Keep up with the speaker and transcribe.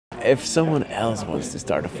If someone else wants to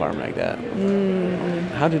start a farm like that,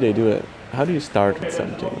 how do they do it? How do you start with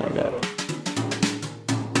something like that?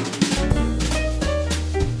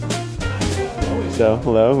 So,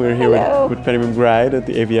 hello, we're here with Penny Mcbride at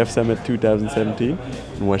the AVF-summit 2017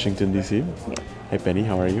 in Washington, D.C. Yeah. Hey Penny,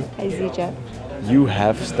 how are you? Hi Zjef. You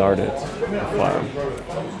have started a farm,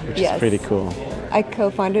 which is pretty cool. I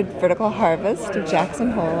co-founded Vertical Harvest of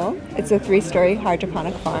Jackson Hole. It's a 3-story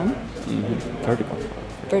hydroponic farm.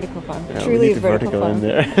 Vertical farm. Yeah, Truly a vertical farm. In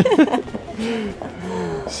there.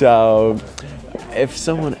 So, if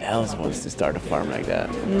someone else wants to start a farm like that,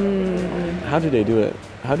 how do they do it?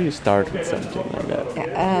 How do you start with something like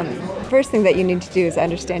that? First thing that you need to do is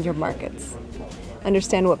understand your markets.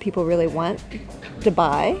 Understand what people really want to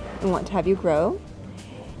buy and want to have you grow.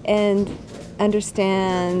 And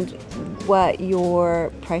understand what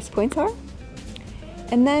your price points are.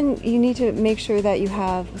 And then you need to make sure that you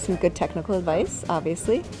have some good technical advice,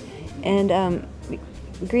 obviously. And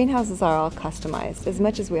greenhouses are all customized. As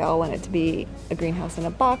much as we all want it to be a greenhouse in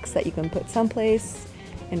a box that you can put someplace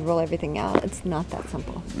and roll everything out, it's not that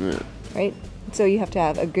simple, right? So you have to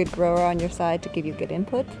have a good grower on your side to give you good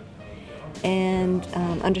input and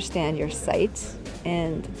understand your site.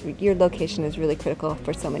 And your location is really critical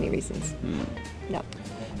for so many reasons. Yep.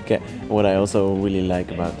 Okay, what I also really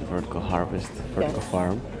like about the Vertical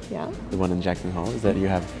Farm, the one in Jackson Hole, is that you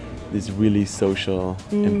have this really social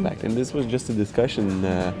impact. And this was just a discussion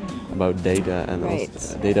about data and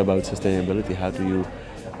also data about sustainability. How do you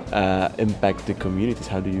impact the communities?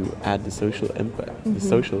 How do you add the social impact, the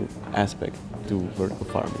social aspect to vertical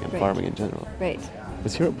farming and farming in general? Right.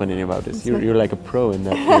 What's your opinion about this? You're like a pro in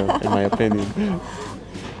that field, in my opinion.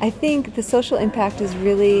 I think the social impact is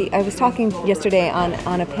really, I was talking yesterday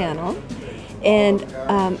on a panel and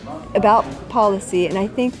about policy, and I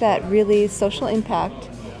think that really social impact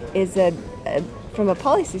is from a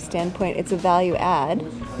policy standpoint, it's a value add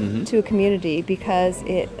to a community because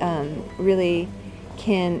it really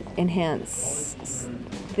can enhance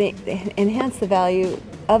the value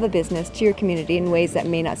of a business to your community in ways that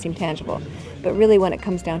may not seem tangible. But really when it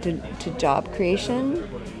comes down to job creation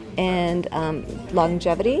and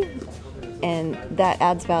longevity, and that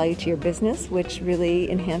adds value to your business, which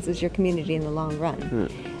really enhances your community in the long run.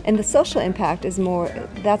 And the social impact is more,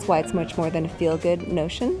 that's why it's much more than a feel-good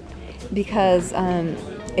notion, because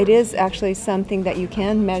it is actually something that you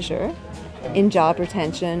can measure in job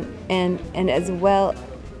retention and as well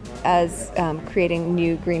as creating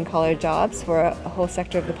new green-collar jobs for a whole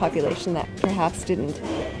sector of the population that perhaps didn't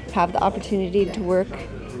have the opportunity to work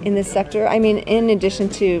in this sector. I mean, in addition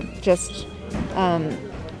to just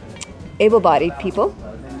able-bodied people,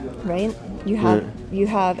 right? You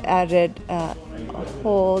have added a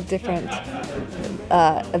whole different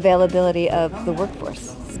availability of the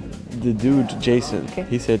workforce. The dude, Jason,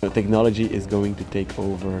 he said technology is going to take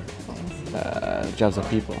over jobs of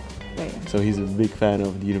people. Right. So he's a big fan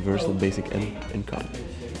of the universal basic income.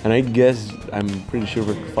 And I guess, I'm pretty sure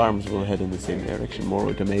vertical farms will head in the same direction. More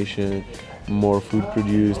automation, more food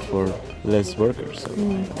produced for less workers. So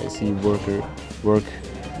I see work,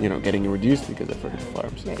 getting reduced because of vertical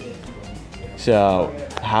farms. Right. So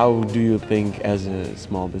how do you think, as a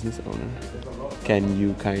small business owner, can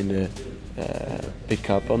you kind of pick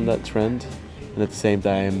up on that trend, and at the same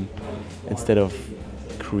time, instead of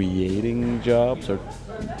creating jobs or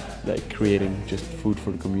like creating just food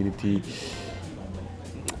for the community?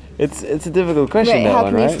 It's a difficult question, How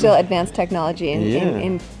one, can right? you still advance technology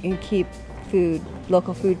and keep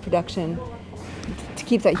local food production, to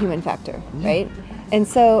keep that human factor, right? And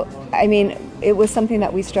so, I mean, it was something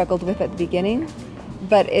that we struggled with at the beginning,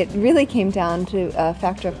 but it really came down to a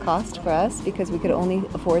factor of cost for us because we could only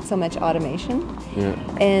afford so much automation.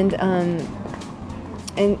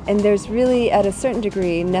 And there's really, at a certain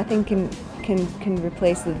degree, nothing can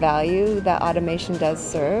replace the value that automation does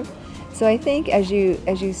serve. So I think as you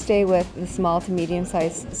stay with the small to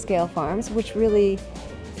medium-sized scale farms, which really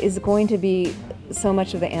is going to be so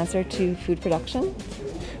much of the answer to food production.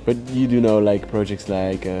 But you do know, like, projects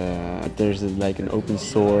like there's like an open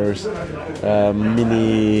source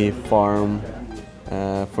mini farm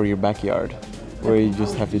for your backyard, where you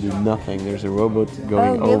just have to do nothing. There's a robot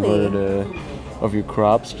going over of your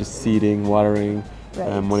crops, just seeding, watering,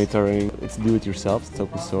 monitoring. It's do-it-yourself. It's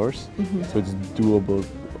open source, so it's doable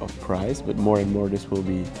of price. But more and more, this will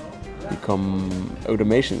become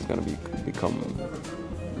automation is going to become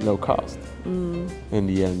low cost in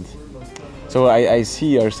the end. So I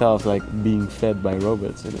see ourselves like being fed by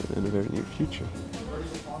robots in the very near future.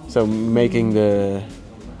 So making the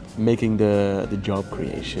job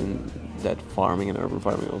creation that farming and urban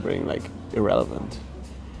farming will bring like irrelevant.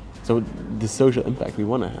 So the social impact we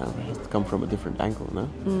want to have has to come from a different angle, no?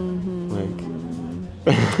 Like,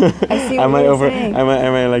 I see what you're saying. Am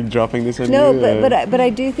I like dropping this on you? No, but I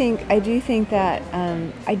do think that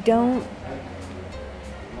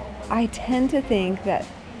I tend to think that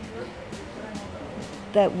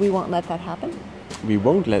we won't let that happen. We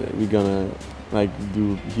won't let it. We're gonna like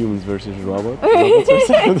do humans versus robots or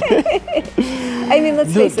something. I mean,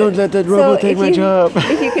 let's face it. Don't let that robot take my job.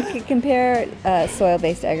 If you could compare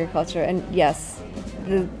soil-based agriculture, and yes,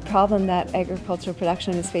 the problem that agricultural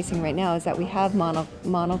production is facing right now is that we have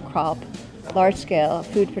monocrop, large-scale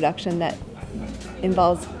food production that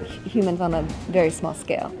involves humans on a very small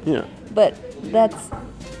scale. Yeah. But that's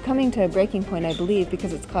coming to a breaking point, I believe,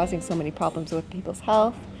 because it's causing so many problems with people's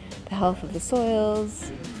health, the health of the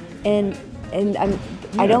soils, and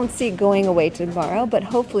I don't see it going away tomorrow, but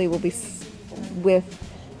hopefully we'll be with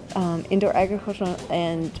indoor agriculture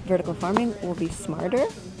and vertical farming will be smarter.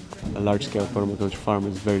 A large-scale permaculture farm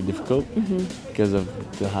is very difficult because of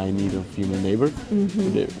the high need of human labor.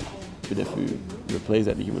 But if you replace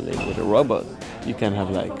that human labor with a robot, you can have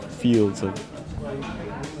like fields of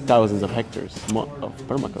thousands of hectares of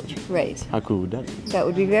permaculture. Right. How cool would that be? That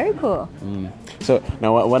would be very cool. So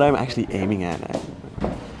now what I'm actually aiming at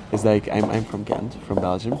is like I'm from Ghent, from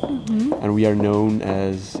Belgium, and we are known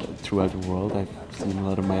as throughout the world. I've seen a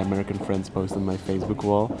lot of my American friends post on my Facebook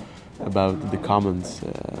wall about the commons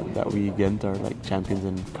that we Ghent are like champions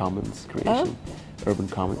in commons creation, urban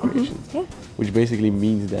common creation, which basically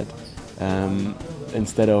means that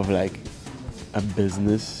instead of like a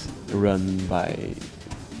business run by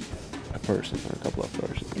a person or a couple of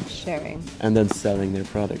persons sharing and then selling their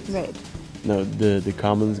products. Right. No, the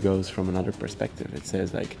commons goes from another perspective. It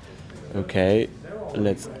says like, okay,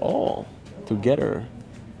 let's all together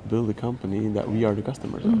build a company that we are the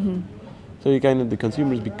customers of. So you kind of, the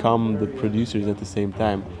consumers become the producers at the same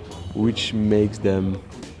time, which makes them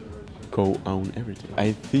co-own everything.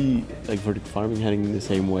 I see like vertical farming heading the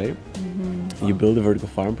same way. You build a vertical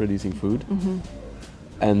farm producing food,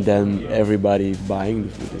 and then everybody buying the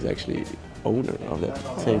food is actually owner of that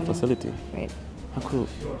same facility. Right. How cool.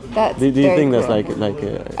 Do you think cool. that's like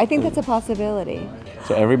I think that's a possibility.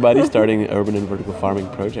 So everybody starting an urban and vertical farming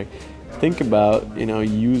project, think about,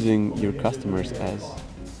 using your customers as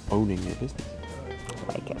owning your business.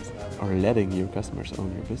 I like it. Or letting your customers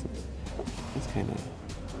own your business. That's kind of,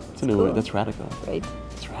 cool. That's radical. Right.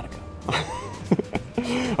 It's radical.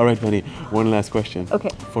 All right, Penny, one last question. Okay.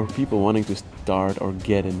 For people wanting to start or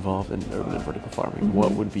get involved in urban and vertical farming,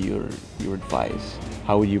 what would be your advice?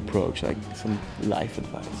 How would you approach, like some life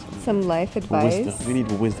advice? Some life advice? Wisdom. We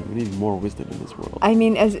need wisdom. We need more wisdom in this world. I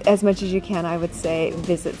mean, as much as you can, I would say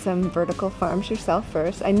visit some vertical farms yourself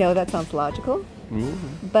first. I know that sounds logical,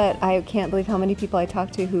 but I can't believe how many people I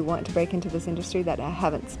talk to who want to break into this industry that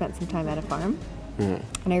haven't spent some time at a farm.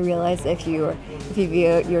 And I realize if you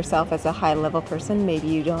view yourself as a high-level person, maybe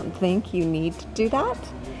you don't think you need to do that.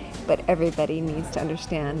 But everybody needs to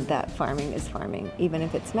understand that farming is farming, even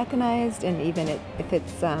if it's mechanized, and even if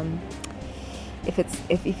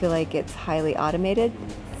you feel like it's highly automated.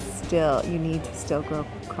 Still, you need to still grow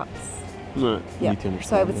crops. You need to understand.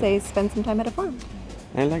 So I would say spend some time at a farm.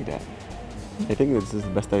 I like that. I think this is the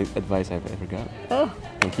best advice I've ever got. Oh.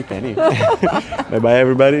 Thank you, Penny. Bye-bye,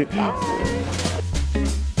 everybody. Bye.